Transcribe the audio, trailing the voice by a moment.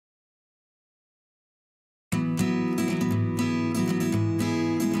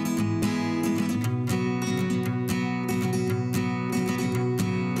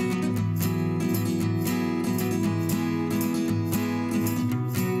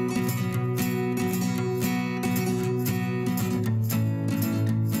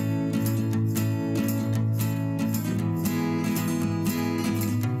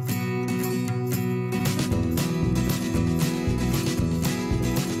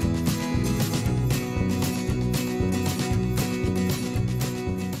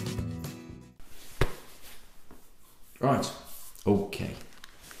Right. Okay.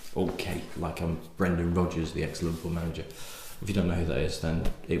 Okay. Like I'm Brendan Rodgers, the ex-Liverpool manager. If you don't know who that is, then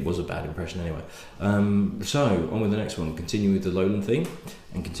it was a bad impression anyway. So, on with the next one. Continue with the Lowland theme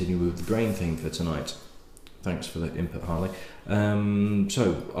and continue with the grain theme for tonight. Thanks for the input, Harley.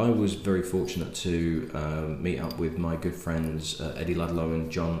 So, I was very fortunate to meet up with my good friends Eddie Ludlow and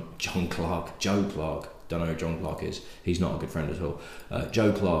Joe Clark. Don't know who John Clark is. He's not a good friend at all.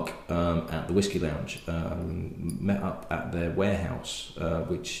 Joe Clark at the Whisky Lounge met up at their warehouse,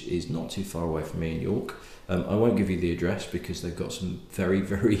 which is not too far away from me in York. I won't give you the address because they've got some very,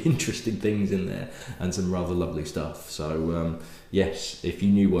 very interesting things in there and some rather lovely stuff. So yes, if you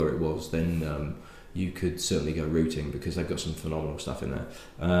knew where it was, then you could certainly go rooting because they've got some phenomenal stuff in there.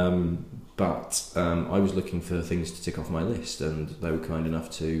 But I was looking for things to tick off my list, and they were kind enough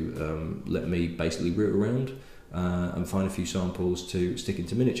to let me basically root around and find a few samples to stick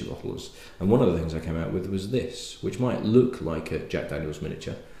into miniature bottles. And one of the things I came out with was this, which might look like a Jack Daniel's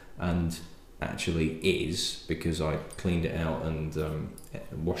miniature, and actually is, because I cleaned it out and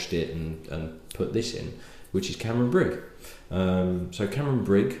washed it and put this in, which is Cameron Brig. So Cameron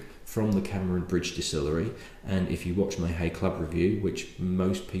Brig from the Cameron Bridge Distillery, and if you watch my Haig Club review, which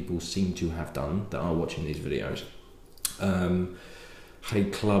most people seem to have done that are watching these videos,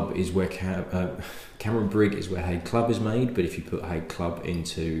 Haig Club is where Cameron Brig is where Haig Club is made. But if you put Haig Club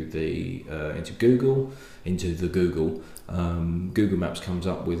into Google, Google Maps comes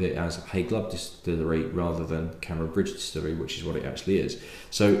up with it as Haig Club Distillery rather than Cameron Bridge Distillery, which is what it actually is.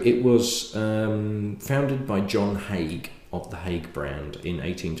 So it was founded by John Haig of the Haig brand in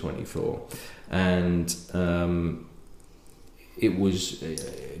 1824, and it was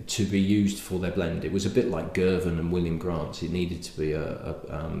to be used for their blend. It was a bit like Girvan and William Grant's. It needed to be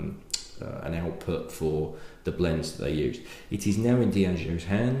an output for the blends that they used. It is now in Diageo's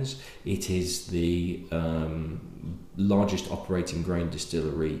hands. It is the largest operating grain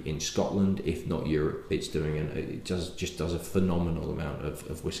distillery in Scotland, if not Europe. It just does a phenomenal amount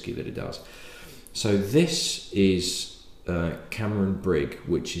of whiskey that it does. So this is Cameron Brig,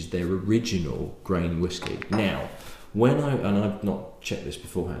 which is their original grain whiskey. Now, and I've not checked this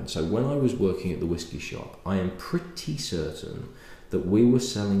beforehand, so when I was working at the whiskey shop, I am pretty certain that we were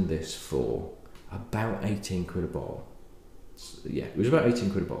selling this for about 18 quid a bottle. Yeah, it was about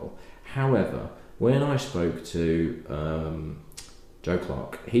 18 quid a bottle. However, when I spoke to Joe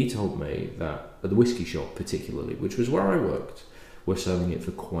Clark, he told me that at the whiskey shop particularly, which was where I worked, we're selling it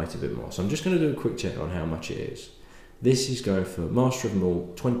for quite a bit more. So I'm just going to do a quick check on how much it is. This is going for Master of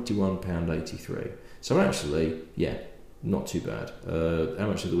Malt, £21.83. So actually, yeah, not too bad. How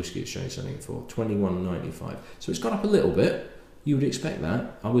much is the Whiskey Exchange selling it for? £21.95. So it's gone up a little bit. You would expect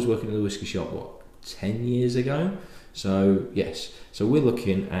that. I was working in the whiskey shop, 10 years ago? So, yes. So we're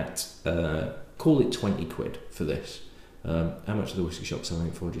looking at, call it 20 quid for this. How much is the whiskey shop selling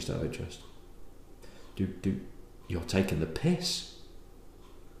it for, just out of interest? You're taking the piss.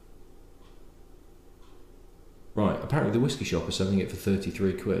 Right, apparently the whiskey shop are selling it for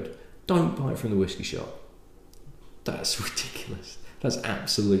 33 quid. Don't buy it from the whiskey shop. That's ridiculous. That's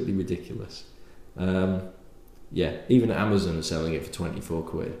absolutely ridiculous. Yeah, even Amazon are selling it for 24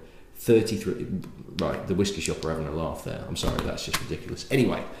 quid. 33, right, the whiskey shop are having a laugh there. I'm sorry, that's just ridiculous.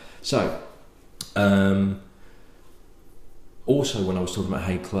 Anyway, so, also when I was talking about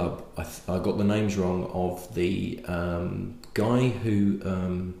Haig Club, I got the names wrong of the guy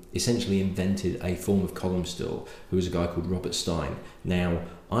who essentially invented a form of column still, who was a guy called Robert Stein. Now,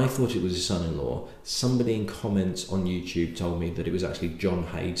 I thought it was his son-in-law. Somebody in comments on YouTube told me that it was actually John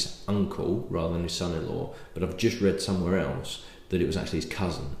Haig's uncle rather than his son-in-law, but I've just read somewhere else that it was actually his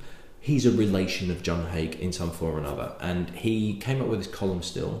cousin. He's a relation of John Haig in some form or another, and he came up with this column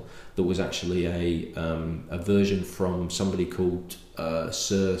still that was actually a version from somebody called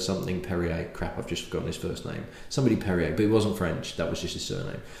Sir something Perrier. Crap, I've just forgotten his first name. Somebody Perrier, but it wasn't French. That was just his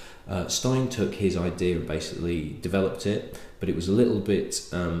surname. Stein took his idea and basically developed it, but it was a little bit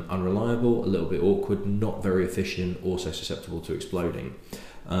unreliable, a little bit awkward, not very efficient, also susceptible to exploding.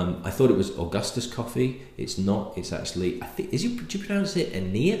 I thought it was Augustus coffee. It's not. It's actually, I think, do you pronounce it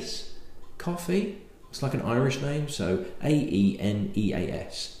Aeneas coffee? It's like an Irish name, so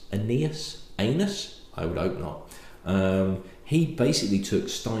Aeneas. Aeneas? I would hope not. He basically took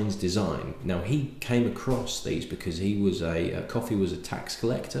Stein's design. Now, he came across these because he was coffee was a tax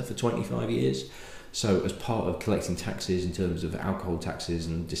collector for 25 years. So as part of collecting taxes in terms of alcohol taxes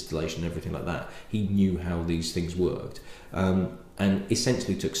and distillation and everything like that, he knew how these things worked. And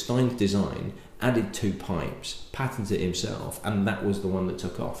essentially took Stein's design, added 2 pipes, patented it himself, and that was the one that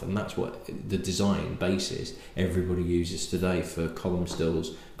took off. And that's what the design basis everybody uses today for column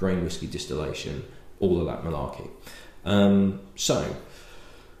stills, grain whiskey distillation, all of that malarkey. So,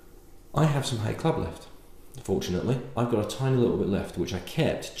 I have some Haig Club left. Fortunately, I've got a tiny little bit left, which I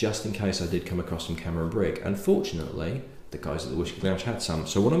kept just in case I did come across some Cameron Brig. Unfortunately, the guys at the Whisky Lounge had some.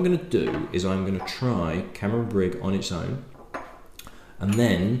 So what I'm going to do is I'm going to try Cameron Brig on its own. And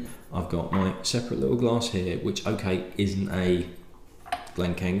then I've got my separate little glass here, which, okay, isn't a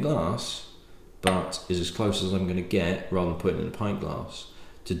Glencairn glass, but is as close as I'm going to get, rather than putting it in a pint glass,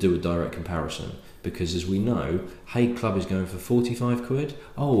 to do a direct comparison. Because as we know, Haig Club is going for 45 quid.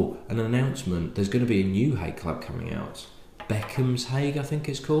 Oh, an announcement, there's going to be a new Haig Club coming out. Beckham's Haig, I think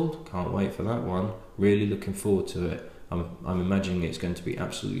it's called. Can't wait for that one. Really looking forward to it. I'm imagining it's going to be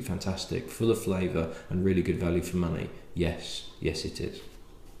absolutely fantastic, full of flavour and really good value for money. Yes, yes it is.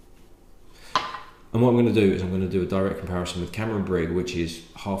 And what I'm going to do is I'm going to do a direct comparison with Cameron Brig, which is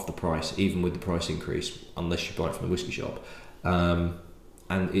half the price, even with the price increase, unless you buy it from the whisky shop.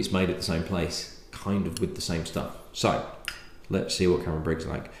 And it's made at the same place, kind of with the same stuff. So, let's see what Cameron Brig's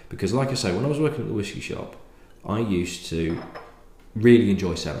like. Because like I say, when I was working at the whisky shop, I used to really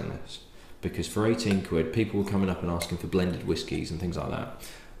enjoy selling this. Because for 18 quid, people were coming up and asking for blended whiskies and things like that.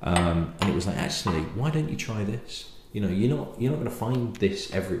 And it was like, actually, why don't you try this? You know, you're not going to find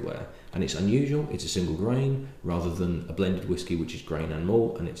this everywhere. And it's unusual, it's a single grain, rather than a blended whiskey, which is grain and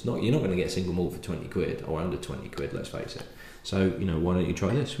malt. And you're not going to get single malt for 20 quid, or under 20 quid, let's face it. So, you know, why don't you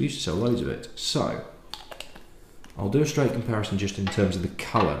try this? We used to sell loads of it. So, I'll do a straight comparison just in terms of the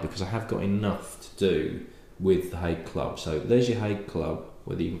colour, because I have got enough to do with the Haig Club. So, there's your Haig Club,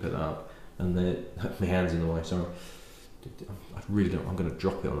 whether you can put that up. And my hand's in the way, sorry. I really don't, I'm going to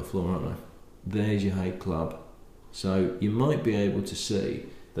drop it on the floor, aren't I? There's your Haig Club. So, you might be able to see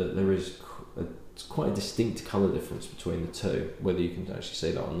that there is quite a distinct colour difference between the two, whether you can actually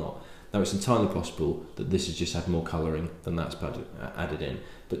see that or not. Now, it's entirely possible that this has just had more colouring than that's added in.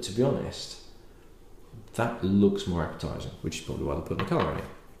 But to be honest, that looks more appetising, which is probably why they're putting the colour in it.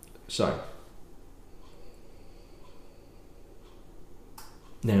 So,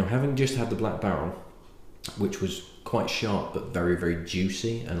 now, having just had the black barrel, which was quite sharp but very, very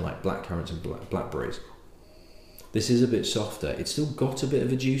juicy, and like blackcurrants and blackberries, this is a bit softer. It's still got a bit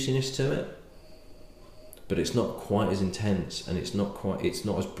of a juiciness to it, but it's not quite as intense, and it's not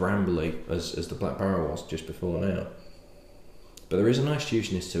as brambly as the black barrel was just before now. But there is a nice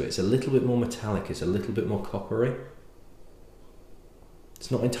juiciness to it. It's a little bit more metallic, it's a little bit more coppery. It's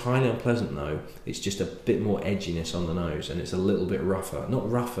not entirely unpleasant though, it's just a bit more edginess on the nose, and it's a little bit rougher.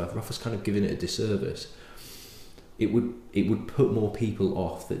 Not rougher's kind of giving it a disservice. It would put more people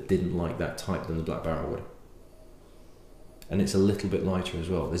off that didn't like that type than the black barrel would. And it's a little bit lighter as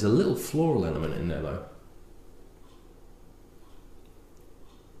well. There's a little floral element in there though.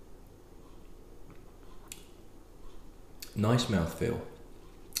 Nice mouthfeel.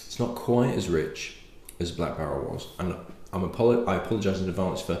 It's not quite as rich as Black Barrel was, and I apologise in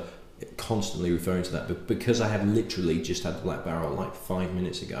advance for constantly referring to that, but because I have literally just had the Black Barrel like 5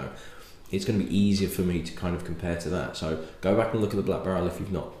 minutes ago, it's going to be easier for me to kind of compare to that. So go back and look at the Black Barrel if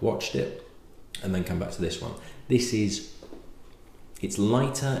you've not watched it, and then come back to this one. It's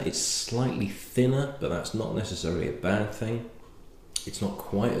lighter, it's slightly thinner, but that's not necessarily a bad thing. It's not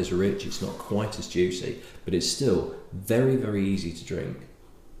quite as rich, it's not quite as juicy, but it's still very, very easy to drink.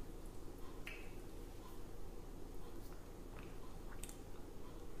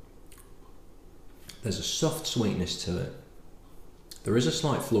 There's a soft sweetness to it. There is a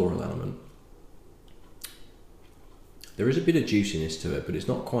slight floral element. There is a bit of juiciness to it, but it's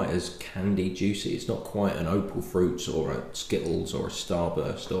not quite as candy juicy. It's not quite an Opal Fruits or a Skittles or a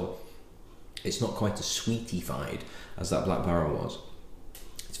Starburst, or it's not quite as sweetified as that Black Barrel was.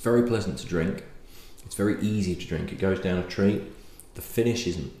 It's very pleasant to drink. It's very easy to drink. It goes down a treat. The finish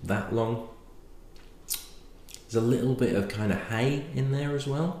isn't that long. There's a little bit of kind of hay in there as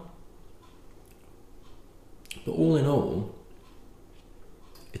well. But all in all,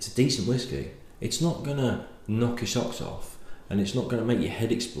 it's a decent whiskey. It's not going to knock your socks off, and it's not going to make your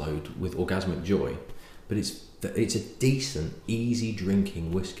head explode with orgasmic joy, but it's a decent, easy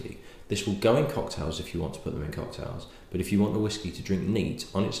drinking whiskey. This will go in cocktails if you want to put them in cocktails, but if you want the whiskey to drink neat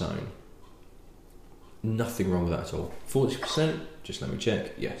on its own, nothing wrong with that at all. 40%, just let me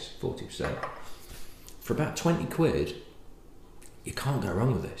check, yes, 40%. For about 20 quid, you can't go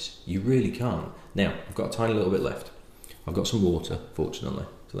wrong with this. You really can't. Now, I've got a tiny little bit left. I've got some water, fortunately,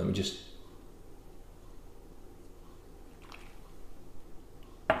 so let me just...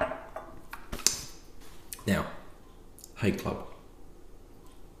 Now, Haig Club.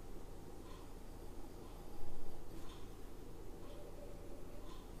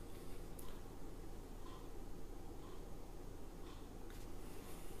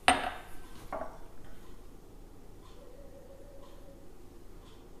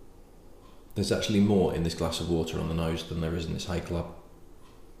 There's actually more in this glass of water on the nose than there is in this Haig Club.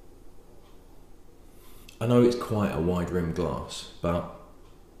 I know it's quite a wide rimmed glass, but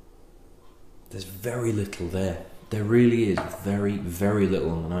there's very little there. There really is very, very little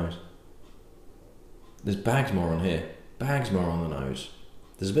on the nose. There's bags more on here, bags more on the nose.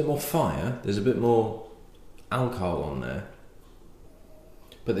 There's a bit more fire, there's a bit more alcohol on there.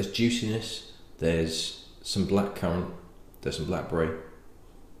 But there's juiciness, there's some black currant, there's some blackberry.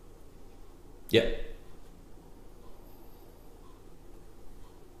 Yep.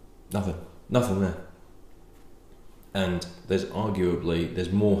 Nothing there. And there's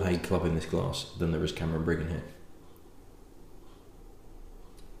more Haig Club in this glass than there is Cameron Brig in here.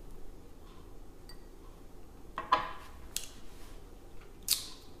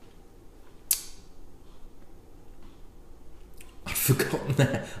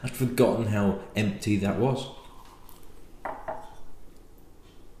 I'd forgotten how empty that was.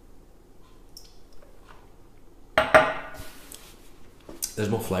 There's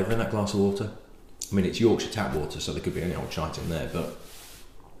more flavour in that glass of water. I mean, it's Yorkshire tap water, so there could be any old shite in there, but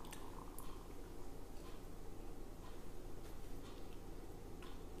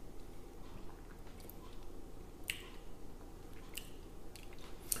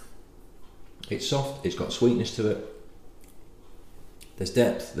it's soft, it's got sweetness to it. There's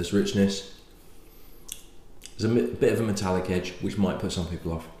depth, there's richness. There's a bit of a metallic edge, which might put some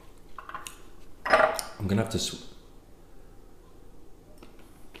people off. I'm going to have to...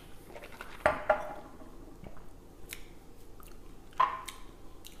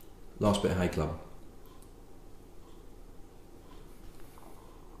 Last bit of Haig Club.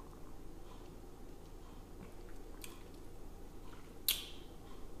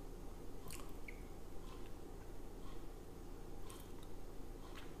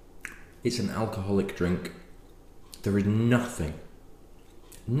 It's an alcoholic drink. There is nothing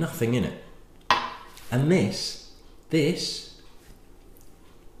in it. And this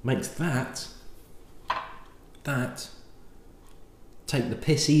makes that take the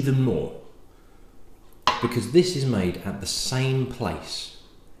piss even more. Because this is made at the same place,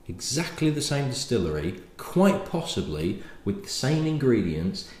 exactly the same distillery, quite possibly with the same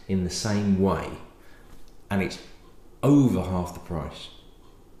ingredients in the same way. And it's over half the price.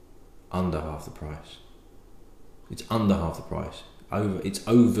 Under half the price. It's under half the price. It's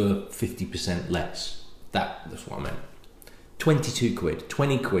over 50% less. That's what I meant. 22 quid,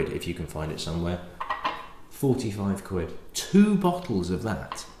 20 quid if you can find it somewhere. 45 quid. 2 bottles of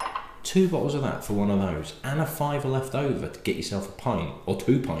that. 2 bottles of that for one of those. And a fiver left over to get yourself a pint. Or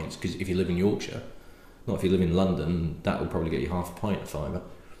 2 pints, because if you live in Yorkshire. Not if you live in London, that will probably get you half a pint of fiver.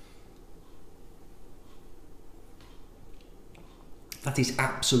 That is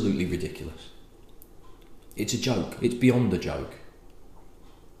absolutely ridiculous. It's a joke. It's beyond a joke.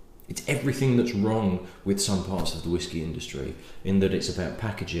 It's everything that's wrong with some parts of the whisky industry, in that it's about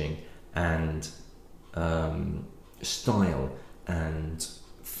packaging and style and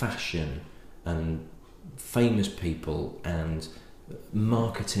fashion and famous people and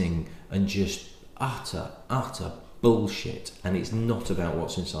marketing and just utter bullshit. And it's not about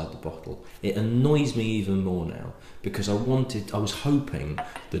what's inside the bottle. It annoys me even more now, because I was hoping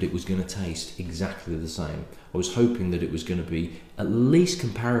that it was going to taste exactly the same. I was hoping that it was going to be at least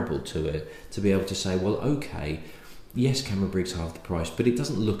comparable to it, to be able to say, well, okay, yes, Cameron Brig's half the price, but it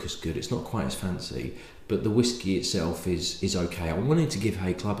doesn't look as good, it's not quite as fancy, but the whiskey itself is okay. I wanted to give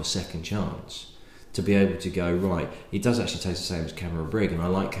Haig Club a second chance, to be able to go, right, it does actually taste the same as Cameron Brig, and I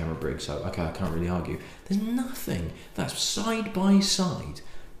like Cameron Brig, so okay, I can't really argue. There's nothing. That's side by side.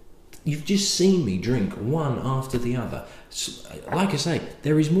 You've just seen me drink one after the other. Like I say,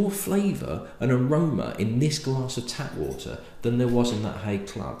 there is more flavour and aroma in this glass of tap water than there was in that Haig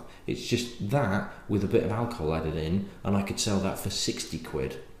Club. It's just that with a bit of alcohol added in, and I could sell that for 60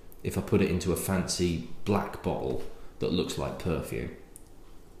 quid if I put it into a fancy black bottle that looks like perfume.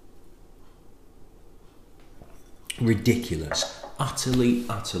 Ridiculous. Utterly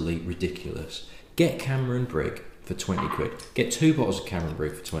ridiculous. Get Cameron Brig for 20 quid. Get 2 bottles of Cameron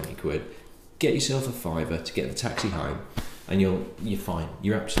Brig for 20 quid. Get yourself a fiver to get the taxi home, and you're fine.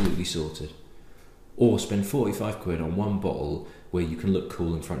 You're absolutely sorted. Or spend 45 quid on one bottle where you can look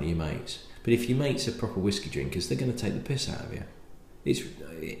cool in front of your mates. But if your mates are proper whiskey drinkers, they're going to take the piss out of you.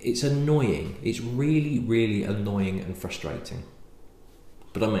 It's annoying. It's really annoying and frustrating.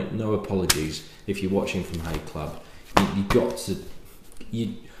 But I make no apologies if you're watching from Haig Club. You've got to...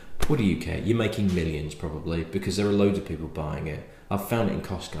 What do you care? You're making millions probably, because there are loads of people buying it. I've found it in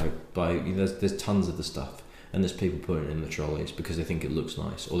Costco. There's tons of the stuff, and there's people putting it in the trolleys because they think it looks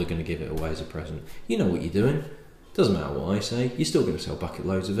nice, or they're going to give it away as a present. You know what you're doing. Doesn't matter what I say. You're still going to sell bucket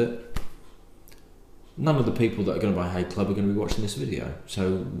loads of it. none of the people that are going to buy Haig Club are going to be watching this video,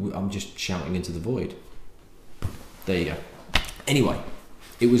 so I'm just shouting into the void. There you go. Anyway,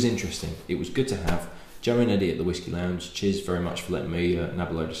 it was interesting. It was good to have Joe and Eddie at the Whisky Lounge. Cheers very much for letting me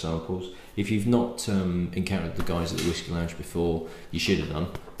nab a load of samples. If you've not encountered the guys at the Whisky Lounge before, you should have done,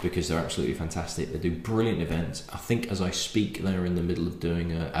 because they're absolutely fantastic. They do brilliant events. I think as I speak, they're in the middle of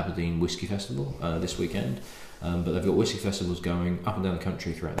doing an Aberdeen Whisky Festival this weekend. But they've got whisky festivals going up and down the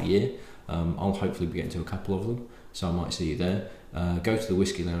country throughout the year. I'll hopefully be getting to a couple of them, so I might see you there. Go to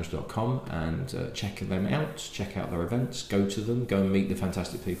thewhiskeylounge.com and check them out, check out their events, go to them, go and meet the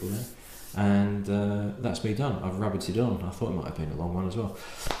fantastic people there. And that's me done. I've rabbited on. I thought it might have been a long one as well.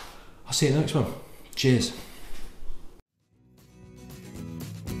 I'll see you in the next one. Cheers.